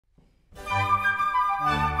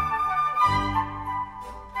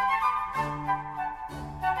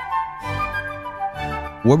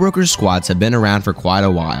Warbroker's squads have been around for quite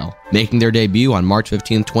a while, making their debut on March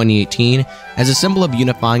 15, 2018 as a symbol of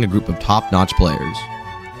unifying a group of top-notch players.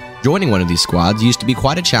 Joining one of these squads used to be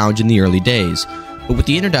quite a challenge in the early days, but with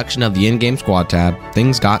the introduction of the in-game squad tab,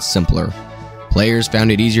 things got simpler. Players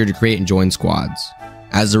found it easier to create and join squads.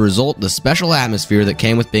 As a result, the special atmosphere that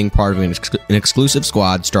came with being part of an exclusive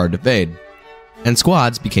squad started to fade, and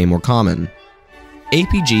squads became more common.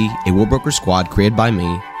 APG, a Warbroker squad created by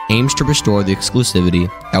me, aims to restore the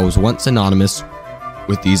exclusivity that was once synonymous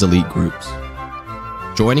with these elite groups.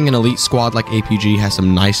 Joining an elite squad like APG has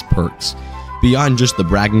some nice perks, beyond just the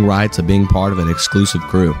bragging rights of being part of an exclusive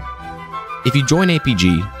crew. If you join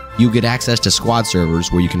APG, you get access to squad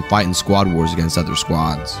servers where you can fight in squad wars against other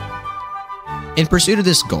squads. In pursuit of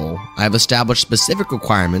this goal, I have established specific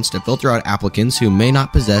requirements to filter out applicants who may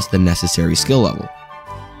not possess the necessary skill level.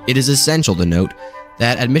 It is essential to note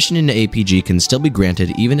that admission into APG can still be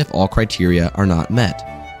granted even if all criteria are not met.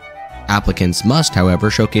 Applicants must, however,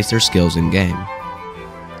 showcase their skills in-game.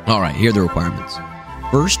 Alright, here are the requirements.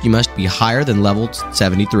 First, you must be higher than level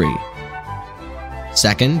 73.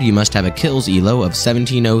 Second, you must have a kills elo of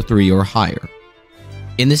 1703 or higher.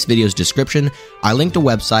 In this video's description, I linked a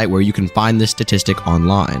website where you can find this statistic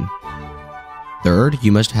online. Third,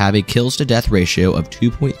 you must have a kills to death ratio of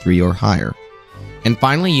 2.3 or higher. And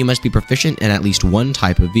finally, you must be proficient in at least one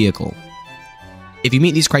type of vehicle. If you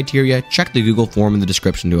meet these criteria, check the Google form in the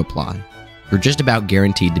description to apply. You're just about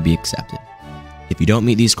guaranteed to be accepted. If you don't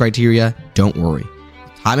meet these criteria, don't worry.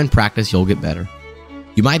 With time and practice, you'll get better.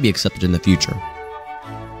 You might be accepted in the future.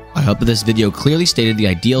 I hope that this video clearly stated the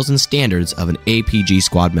ideals and standards of an APG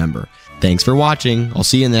squad member. Thanks for watching. I'll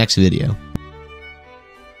see you in the next video.